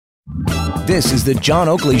This is the John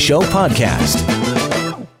Oakley Show podcast.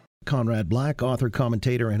 Conrad Black, author,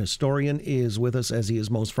 commentator, and historian, is with us as he is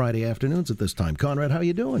most Friday afternoons at this time. Conrad, how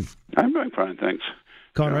you doing? I'm doing fine, thanks.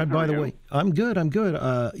 Conrad, by the way, I'm good.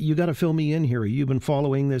 You got to fill me in here. You've been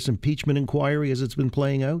following this impeachment inquiry as it's been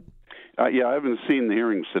playing out? Yeah, I haven't seen the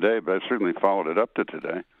hearings today, but I've certainly followed it up to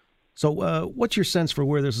today. So what's your sense for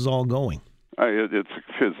where this is all going? It's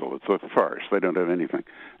a fizzle. It's a farce. They don't have anything.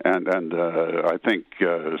 And I think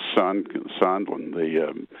Sondland,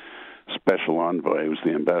 the special envoy, who's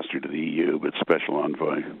the ambassador to the EU, but special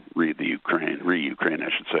envoy re-Ukraine, I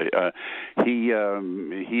should say, he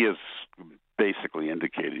has basically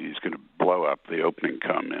indicated he's going to blow up the opening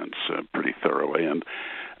comments pretty thoroughly. And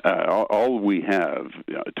all we have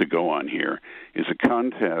to go on here is a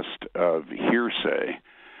contest of hearsay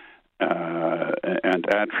and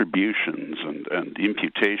attributions and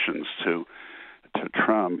imputations to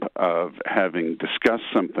Trump of having discussed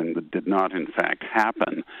something that did not in fact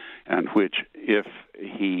happen, and which, if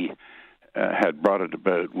he had brought it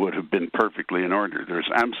about, would have been perfectly in order. There's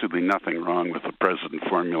absolutely nothing wrong with the president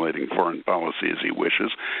formulating foreign policy as he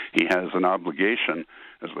wishes. He has an obligation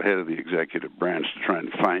as the head of the executive branch to try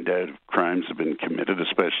and find out if crimes have been committed,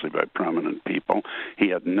 especially by prominent people. He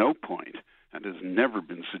had no point, and has never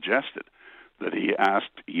been suggested, that he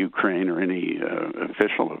asked Ukraine or any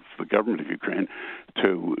official of the government of Ukraine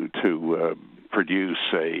to produce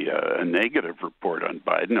a negative report on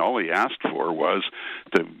Biden. All he asked for was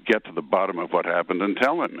to get to the bottom of what happened and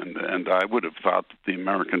tell him. And I would have thought that the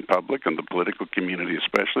American public and the political community,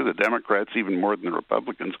 especially the Democrats, even more than the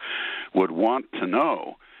Republicans, would want to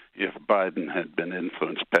know if Biden had been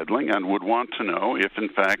influence peddling, and would want to know if, in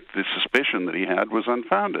fact, the suspicion that he had was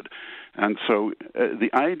unfounded. And so the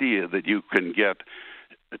idea that you can get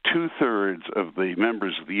two-thirds of the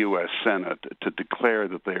members of the U.S. Senate to declare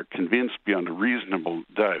that they are convinced beyond a reasonable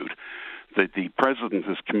doubt that the president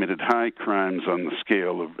has committed high crimes on the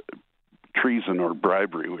scale of treason or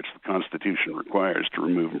bribery, which the Constitution requires to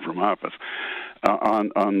remove him from office,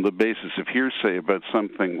 on the basis of hearsay about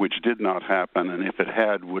something which did not happen, and if it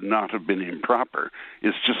had, would not have been improper,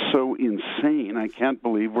 is just so insane. I can't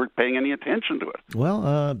believe we're paying any attention to it.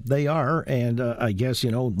 Well, they are, and I guess,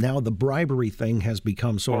 now the bribery thing has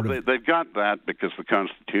become sort of... They've got that because the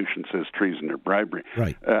Constitution says treason or bribery.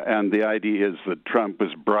 Right. And the idea is that Trump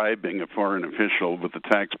was bribing a foreign official with the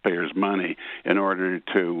taxpayers' money in order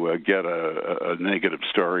to get a negative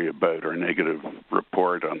story about, or a negative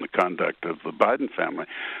report on the conduct of the Biden family.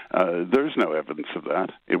 There's no evidence of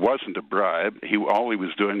that. It wasn't a bribe. All he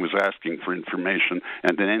was doing was asking for information,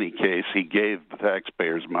 and in any case, he gave the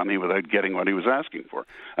taxpayers money without getting what he was asking for.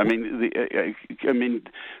 I mean,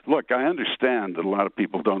 look, I understand that a lot of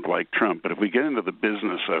people don't like Trump, but if we get into the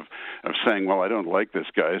business of saying, well, I don't like this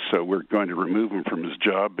guy, so we're going to remove him from his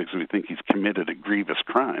job because we think he's committed a grievous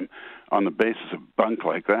crime on the basis of bunk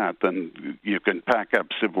like that, then you can pack up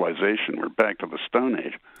civilization. We're back to the Stone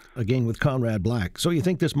Age. Again with Conrad Black. So you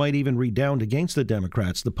think this might even redound against the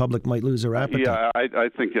Democrats? The public might lose their appetite? Yeah, I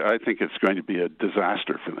think it's going to be a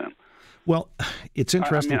disaster for them. Well, it's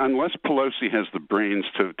interesting. I mean, unless Pelosi has the brains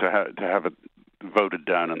to have it voted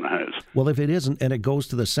down in the House. Well, if it isn't and it goes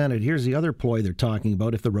to the Senate, here's the other ploy they're talking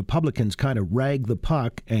about. If the Republicans kind of rag the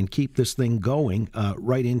puck and keep this thing going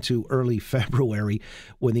right into early February,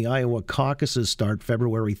 when the Iowa caucuses start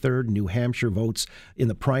February 3rd, New Hampshire votes in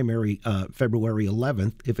the primary February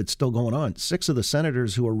 11th, if it's still going on, 6 of the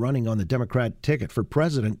senators who are running on the Democrat ticket for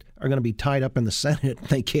president are going to be tied up in the Senate.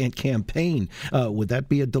 They can't campaign. Would that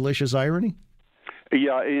be a delicious irony?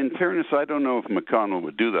 Yeah, in fairness, I don't know if McConnell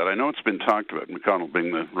would do that. I know it's been talked about, McConnell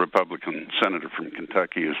being the Republican senator from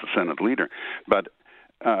Kentucky as the Senate leader, but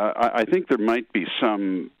I think there might be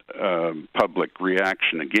some public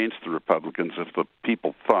reaction against the Republicans if the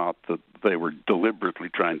people thought that they were deliberately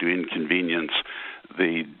trying to inconvenience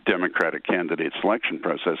the Democratic candidate selection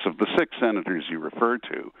process. Of the 6 senators you referred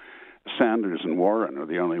to, Sanders and Warren are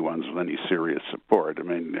the only ones with any serious support. I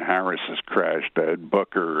mean, Harris has crashed out.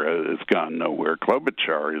 Booker has gone nowhere.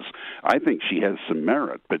 Klobuchar I think she has some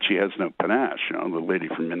merit, but she has no panache. The lady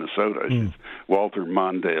from Minnesota, she's Walter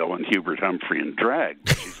Mondale and Hubert Humphrey in drag.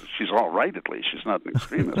 She's all right, at least. She's not an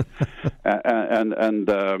extremist. and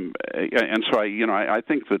so I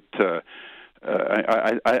think that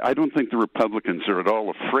I don't think the Republicans are at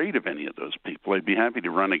all afraid of any of those people. They'd be happy to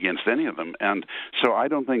run against any of them. And so I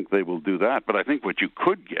don't think they will do that. But I think what you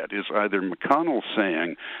could get is either McConnell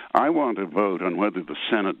saying, I want to vote on whether the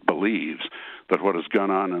Senate believes that what has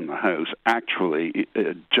gone on in the House actually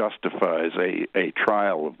justifies a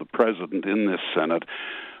trial of the president in this Senate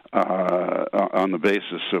on the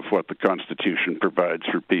basis of what the Constitution provides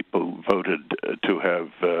for people voted to have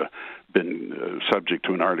been subject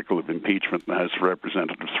to an article of impeachment that has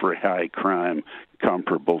representatives for a high crime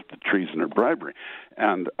comparable to treason or bribery.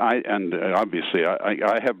 And obviously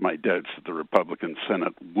I have my doubts that the Republican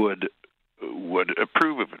Senate would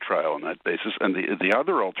approve of a trial on that basis. And the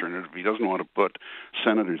other alternative, he doesn't want to put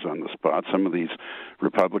senators on the spot. Some of these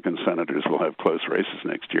Republican senators will have close races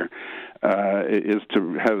next year, is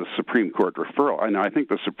to have a Supreme Court referral. And I think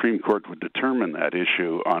the Supreme Court would determine that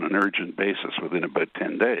issue on an urgent basis within about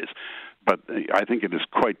 10 days. But I think it is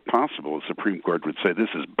quite possible the Supreme Court would say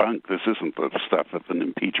this is bunk. This isn't the stuff of an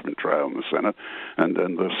impeachment trial in the Senate, and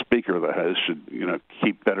the Speaker of the House should,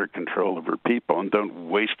 keep better control of her people and don't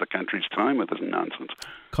waste the country's time with this nonsense.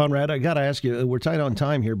 Conrad, I got to ask you, we're tight on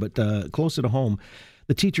time here, but closer to home,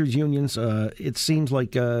 the teachers' unions. It seems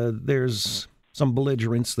like there's some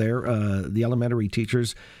belligerence there. The elementary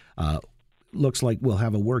teachers. Looks like we'll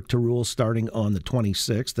have a work to rule starting on the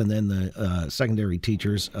 26th, and then the secondary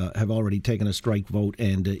teachers have already taken a strike vote,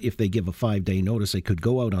 and if they give a 5-day notice, they could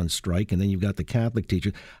go out on strike, and then you've got the Catholic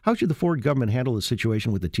teachers. How should the Ford government handle the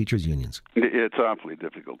situation with the teachers' unions? It's awfully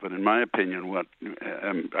difficult, but in my opinion,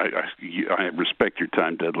 I respect your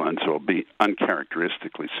time deadline, so I'll be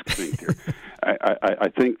uncharacteristically succinct here. I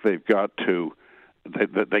think they've got to...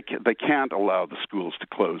 They can't allow the schools to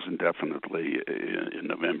close indefinitely in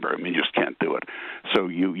November. I mean, you just can't do it. So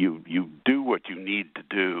you do what you need to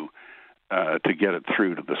do to get it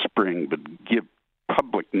through to the spring, but give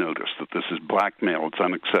public notice that this is blackmail, it's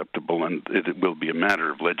unacceptable, and it will be a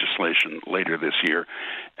matter of legislation later this year,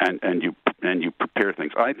 and you prepare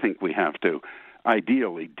things. I think we have to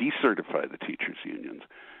ideally decertify the teachers' unions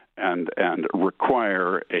and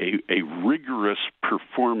require a rigorous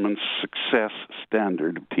performance success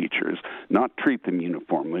standard of teachers, not treat them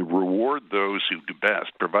uniformly, reward those who do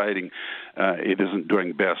best, providing it isn't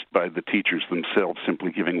doing best by the teachers themselves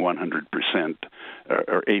simply giving 100%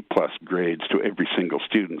 or A-plus grades to every single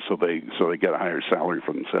student so they get a higher salary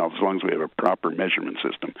for themselves, as long as we have a proper measurement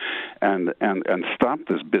system. And stop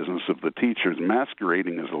this business of the teachers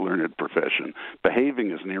masquerading as a learned profession,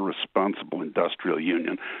 behaving as an irresponsible industrial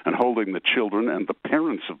union, and holding the children and the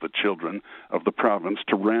parents of the children of the province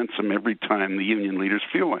to ransom every time the union leaders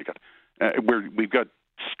feel like it. We've got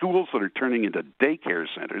schools that are turning into daycare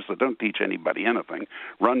centers that don't teach anybody anything,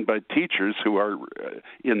 run by teachers who are,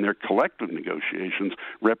 in their collective negotiations,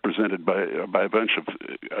 represented by a bunch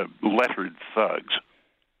of lettered thugs.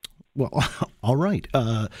 Well, all right.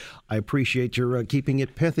 I appreciate your keeping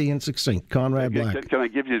it pithy and succinct. Conrad Black. Can I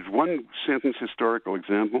give you one sentence historical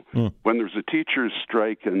example? When there was a teachers'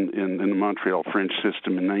 strike in the Montreal French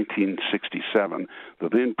system in 1967, the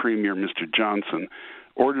then Premier, Mr. Johnson,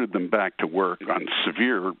 ordered them back to work on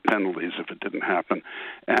severe penalties if it didn't happen.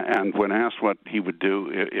 And when asked what he would do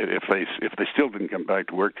if they still didn't come back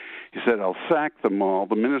to work, he said, "I'll sack them all.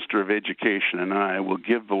 The Minister of Education and I will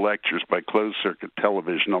give the lectures by closed-circuit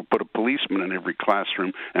television. I'll put a policeman in every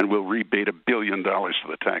classroom, and we'll rebate $1 billion to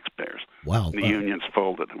the taxpayers." Wow. The unions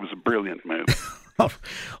folded. It was a brilliant move.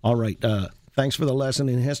 All right. Thanks for the lesson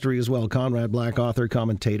in history as well. Conrad Black, author,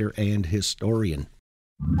 commentator, and historian.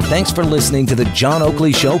 Thanks for listening to the John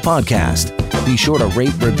Oakley Show podcast. Be sure to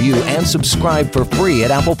rate, review, and subscribe for free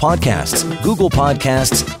at Apple Podcasts, Google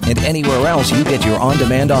Podcasts, and anywhere else you get your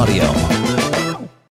on-demand audio.